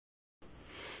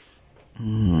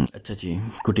अच्छा जी,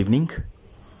 good evening.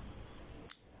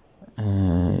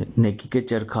 नेकी के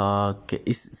चरखा के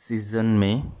इस सीज़न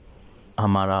में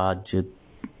हमारा आज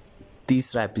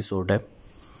तीसरा एपिसोड है,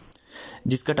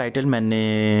 जिसका टाइटल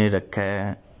मैंने रखा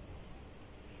है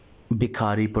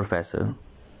बिखारी प्रोफेसर।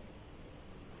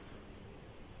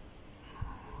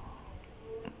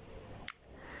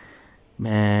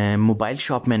 मैं मोबाइल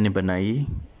शॉप मैंने बनाई,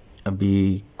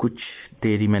 अभी कुछ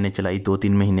देर ही मैंने चलाई,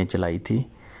 2-3 महीने चलाई थी।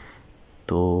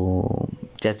 तो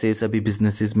जैसे सभी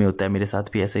बिजनेसेस में होता है, मेरे साथ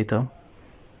भी ऐसा ही था।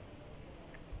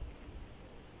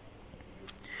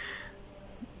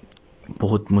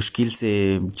 बहुत मुश्किल से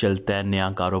चलता है नया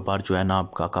कारोबार जो है ना,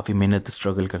 आपका काफ़ी मेहनत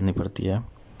स्ट्रगल करनी पड़ती है।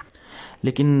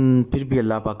 लेकिन फिर भी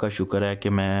अल्लाह पाक का शुक्र है कि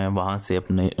मैं वहाँ से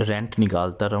अपने रेंट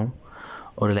निकालता रहूँ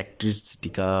और इलेक्ट्रिसिटी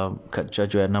का खर्चा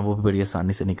जो है ना वो भी बड़ी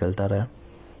आसानी से निकलता रहा।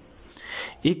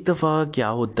 एक दफ़ा क्या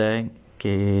होता है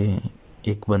कि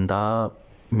एक बंदा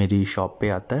मेरी शॉप पे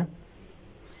आता है,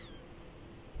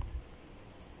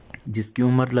 जिसकी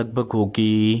उम्र लगभग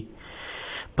होगी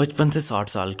 55 से 60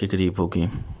 साल के करीब होगी।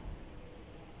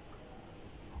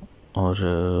 और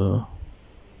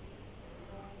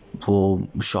वो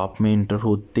शॉप में इंटर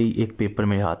होते ही एक पेपर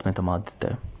मेरे हाथ में थमा देता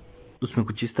है। उसमें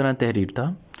कुछ इस तरह तहरीर था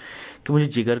कि मुझे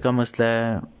जिगर का मसला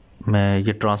है, मैं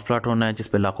ये ट्रांसप्लांट होना है जिस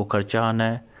पे लाखों खर्चा आना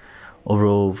है, और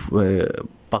वो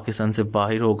पाकिस्तान से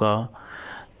बाहर होगा।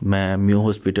 मैं म्यू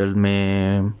हॉस्पिटल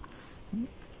में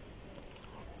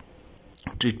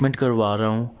ट्रीटमेंट करवा रहा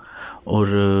हूँ और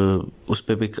उस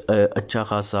पर भी अच्छा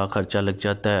खासा खर्चा लग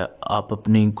जाता है। आप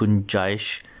अपनी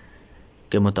गुंजाइश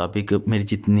के मुताबिक मेरी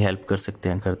जितनी हेल्प कर सकते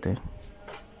हैं करते हैं।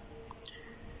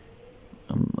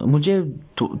 मुझे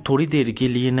थोड़ी देर के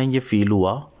लिए ना ये फील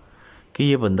हुआ कि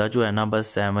ये बंदा जो है ना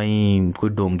बस वही कोई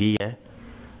डोंगी है,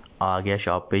 आ गया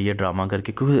शॉप पे ये ड्रामा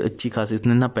करके। क्योंकि अच्छी खासी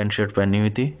इसने ना पैंट शर्ट पहनी हुई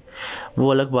थी, वो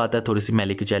अलग बात है थोड़ी सी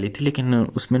मैली कुचैली थी, लेकिन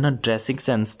उसमें ना ड्रेसिंग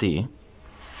सेंस थी।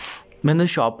 मैंने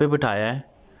शॉप पे बिठाया है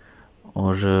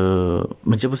और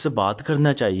जब उससे बात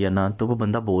करना चाहिए ना तो वो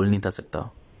बंदा बोल नहीं था सकता।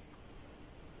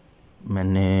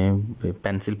 मैंने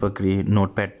पेंसिल पकड़ी,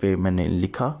 नोटपैड पे मैंने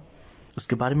लिखा,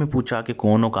 उसके बारे में पूछा कि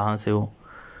कौन हो, कहाँ से हो।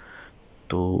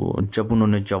 तो जब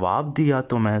उन्होंने जवाब दिया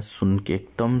तो मैं सुन के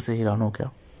एकदम से हैरान हो गया।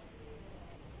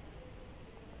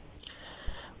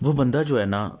 वो बंदा जो है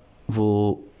ना वो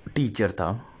टीचर था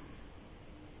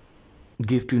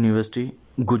गिफ्ट यूनिवर्सिटी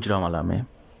गुजरांवाला में।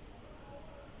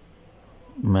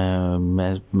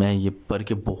 मैं ये पढ़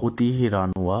के बहुत ही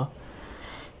हैरान हुआ।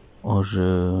 और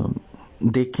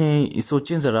देखें,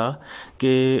 सोचें ज़रा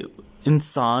कि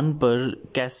इंसान पर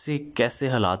कैसे कैसे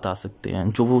हालात आ सकते हैं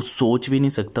जो वो सोच भी नहीं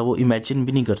सकता, वो इमेजिन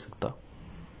भी नहीं कर सकता।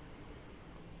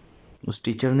 उस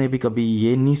टीचर ने भी कभी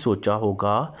ये नहीं सोचा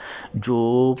होगा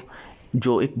जो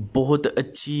जो एक बहुत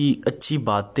अच्छी अच्छी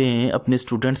बातें अपने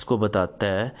स्टूडेंट्स को बताता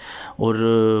है,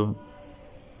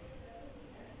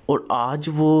 और आज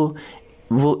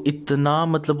वो इतना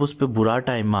मतलब उस पर बुरा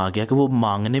टाइम आ गया कि वो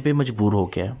मांगने पे मजबूर हो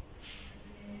गया।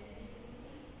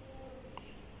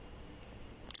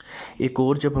 एक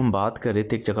और जब हम बात कर रहे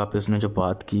थे, एक जगह पे उसने जब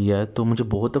बात की है तो मुझे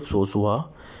बहुत अफसोस हुआ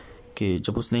कि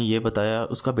जब उसने ये बताया,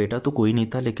 उसका बेटा तो कोई नहीं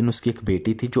था लेकिन उसकी एक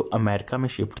बेटी थी जो अमेरिका में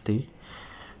शिफ्ट थी।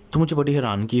 तो मुझे बड़ी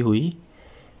हैरानगी हुई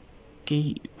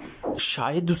कि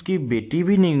शायद उसकी बेटी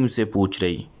भी नहीं उसे पूछ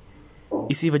रही,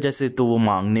 इसी वजह से तो वो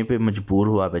मांगने पे मजबूर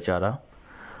हुआ बेचारा।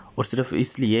 और सिर्फ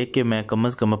इसलिए कि मैं कम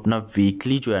से कम अपना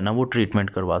वीकली जो है ना वो ट्रीटमेंट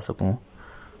करवा सकूं।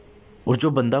 और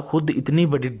जो बंदा खुद इतनी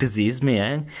बड़ी डिजीज़ में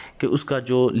है कि उसका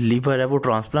जो लीवर है वो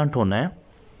ट्रांसप्लांट होना है,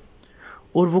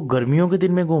 और वो गर्मियों के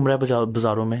दिन में घूम रहा है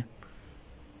बाज़ारों में।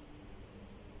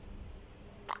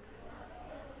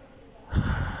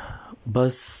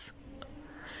 बस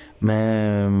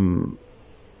मैं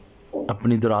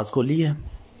अपनी दराज खोली है,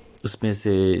 उसमें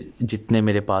से जितने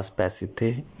मेरे पास पैसे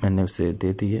थे मैंने उसे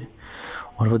दे दिए,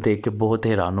 और वो देख के बहुत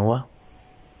हैरान हुआ।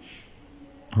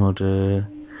 और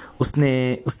उसने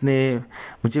उसने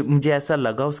मुझे ऐसा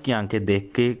लगा उसकी आंखें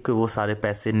देख के कि वो सारे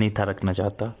पैसे नहीं था रखना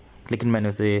चाहता, लेकिन मैंने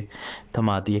उसे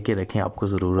थमा दिए कि रखें, आपको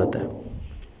ज़रूरत है।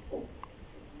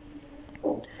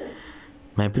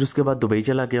 मैं फिर उसके बाद दुबई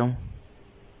चला गया हूँ।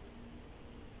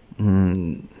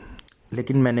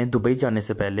 लेकिन मैंने दुबई जाने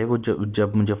से पहले वो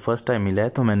जब मुझे फ़र्स्ट टाइम मिला है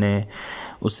तो मैंने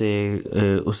उसे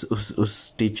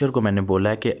उस टीचर को मैंने बोला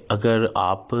है कि अगर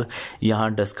आप यहाँ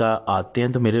डस्का आते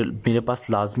हैं तो मेरे पास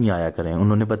लाजमी आया करें।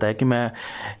 उन्होंने बताया कि मैं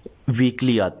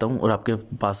वीकली आता हूँ और आपके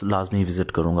पास लाजमी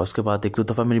विज़िट करूँगा। उसके बाद एक दो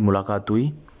दफ़ा मेरी मुलाकात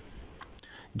हुई।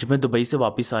 जब मैं दुबई से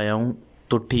वापस आया हूँ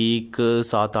तो ठीक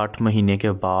 7-8 महीने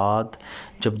के बाद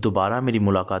जब दोबारा मेरी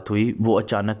मुलाकात हुई, वो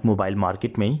अचानक मोबाइल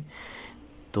मार्केट में ही,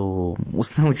 तो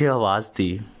उसने मुझे आवाज़ दी।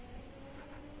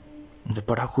 मुझे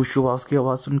बड़ा खुश हुआ उसकी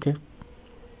आवाज़ सुन के।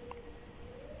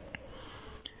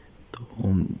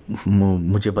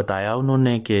 मुझे बताया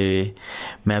उन्होंने कि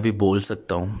मैं अभी बोल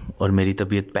सकता हूँ और मेरी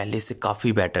तबीयत पहले से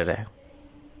काफ़ी बेटर है।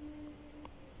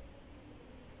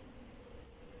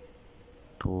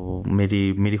 तो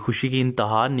मेरी खुशी की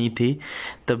इंतहा नहीं थी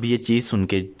तब ये चीज़ सुन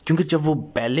के, क्योंकि जब वो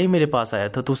पहले मेरे पास आया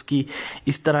था तो उसकी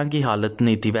इस तरह की हालत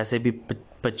नहीं थी। वैसे भी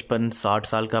 55-60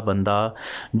 साल का बंदा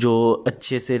जो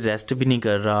अच्छे से रेस्ट भी नहीं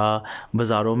कर रहा,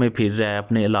 बाज़ारों में फिर रहा है,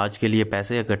 अपने इलाज के लिए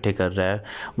पैसे इकट्ठे कर रहा है,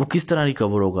 वो किस तरह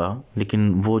रिकवर होगा।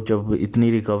 लेकिन वो जब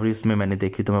इतनी रिकवरी उसमें मैंने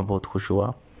देखी तो मैं बहुत खुश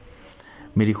हुआ।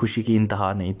 मेरी खुशी की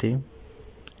इंतहा नहीं थी।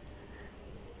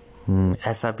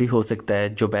 ऐसा भी हो सकता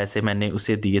है जो पैसे मैंने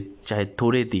उसे दिए, चाहे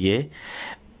थोड़े दिए,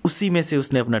 उसी में से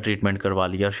उसने अपना ट्रीटमेंट करवा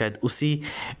लिया और शायद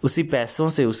उसी पैसों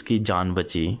से उसकी जान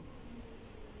बची।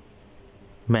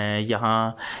 मैं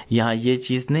यहाँ ये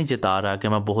चीज़ नहीं जता रहा कि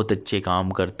मैं बहुत अच्छे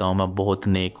काम करता हूँ, मैं बहुत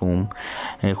नेक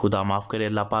हूँ। खुदा माफ़ करे,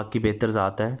 अल्लाह पाक की बेहतर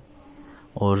ज़ात है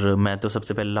और मैं तो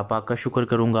सबसे पहले अल्लाह पाक का शुक्र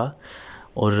करूँगा।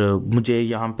 और मुझे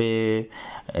यहाँ पे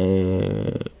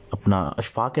अपना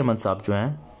अशफाक अहमद साहब जो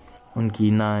हैं उनकी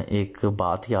ना एक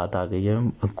बात याद आ गई है।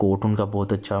 कोट उनका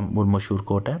बहुत अच्छा और मशहूर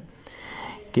कोट है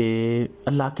कि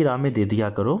अल्लाह की राह में दे दिया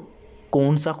करो,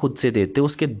 कौन सा खुद से देते हो,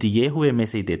 उसके दिए हुए में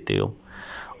से ही देते हो।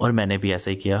 और मैंने भी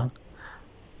ऐसा ही किया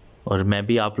और मैं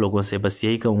भी आप लोगों से बस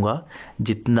यही कहूँगा,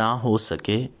 जितना हो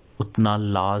सके उतना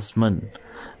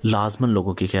लाजमन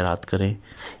लोगों की खैरात करें।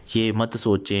 ये मत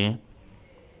सोचें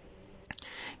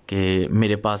कि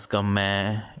मेरे पास कम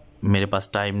है, मेरे पास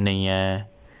टाइम नहीं है,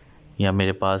 या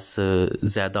मेरे पास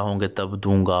ज़्यादा होंगे तब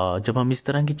दूंगा। जब हम इस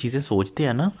तरह की चीज़ें सोचते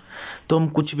हैं ना तो हम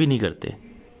कुछ भी नहीं करते।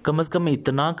 कम से कम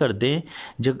इतना कर दें,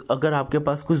 जब अगर आपके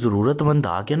पास कोई ज़रूरतमंद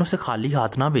आ गया ना, उसे खाली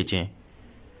हाथ ना भेजें,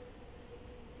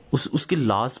 उसकी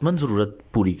लाजमंद ज़रूरत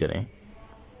पूरी करें।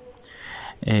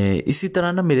 इसी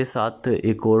तरह ना मेरे साथ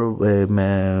एक और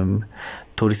मैं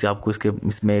थोड़ी सी आपको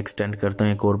इसमें एक्सटेंड करता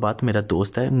हूँ। एक और बात, मेरा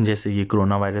दोस्त है, जैसे ये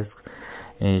कोरोना वायरस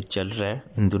चल रहा है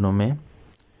इन दिनों में,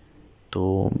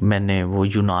 तो मैंने वो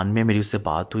यूनान में मेरी उससे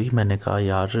बात हुई। मैंने कहा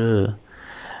यार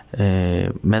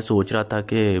मैं सोच रहा था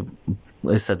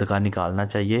कि सदका निकालना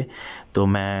चाहिए, तो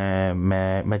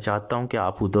मैं चाहता हूँ कि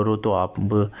आप उधर हो तो आप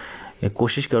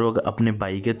कोशिश करो अपने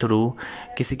भाई के थ्रू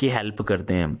किसी की हेल्प कर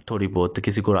दें, थोड़ी बहुत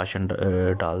किसी को राशन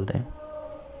डाल दें।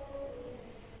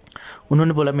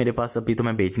 उन्होंने बोला मेरे पास अभी तो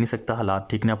मैं बेच नहीं सकता, हालात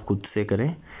ठीक नहीं, आप खुद से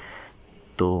करें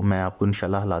तो मैं आपको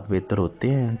इंशाल्लाह हालात बेहतर होते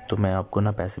हैं तो मैं आपको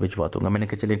ना पैसे भिजवा दूंगा। मैंने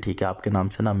कहा चलिए ठीक है, आपके नाम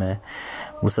से ना मैं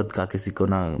वो सदका किसी को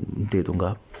ना दे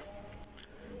दूंगा।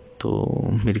 तो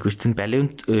मेरी कुछ दिन पहले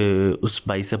उस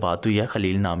भाई से बात हुई है,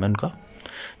 खलील नाम है उनका।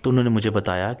 तो उन्होंने मुझे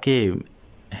बताया कि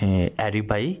एरी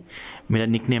भाई, मेरा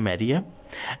निकनेम एरी है,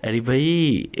 एरी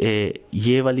भाई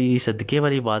ये वाली सदके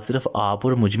वाली बात सिर्फ आप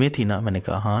और मुझ में थी ना। मैंने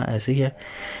कहा हाँ ऐसे ही है।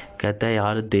 कहता है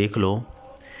यार देख लो,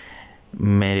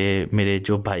 मेरे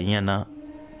जो भाई हैं ना,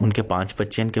 उनके 5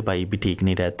 बच्चे, उनके भाई भी ठीक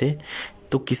नहीं रहते,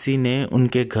 तो किसी ने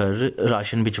उनके घर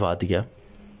राशन भिजवा दिया।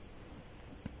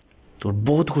 तो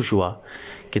बहुत खुश हुआ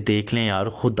कि देख लें यार,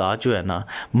 खुदा जो है ना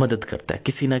मदद करता है,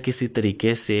 किसी ना किसी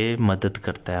तरीके से मदद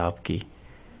करता है आपकी,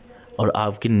 और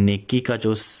आपकी नेकी का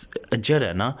जो अजर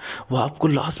है ना वो आपको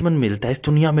लाजमन मिलता है, इस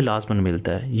दुनिया में लाजमन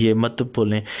मिलता है। ये मत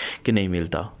बोलें कि नहीं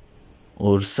मिलता।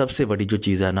 और सबसे बड़ी जो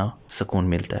चीज़ है ना, सुकून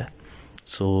मिलता है।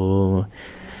 सो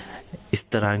इस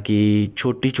तरह की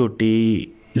छोटी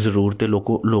छोटी ज़रूरतें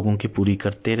लोगों की पूरी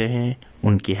करते रहें,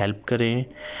 उनकी हेल्प करें,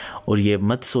 और ये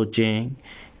मत सोचें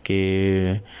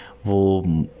कि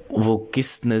वो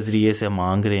किस नज़रिए से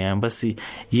मांग रहे हैं। बस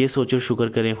ये सोचो, शुक्र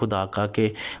करें खुदा का कि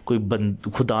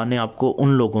खुदा ने आपको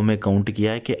उन लोगों में काउंट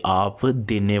किया है कि आप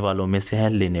देने वालों में से हैं,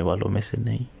 लेने वालों में से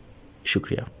नहीं।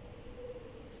 शुक्रिया।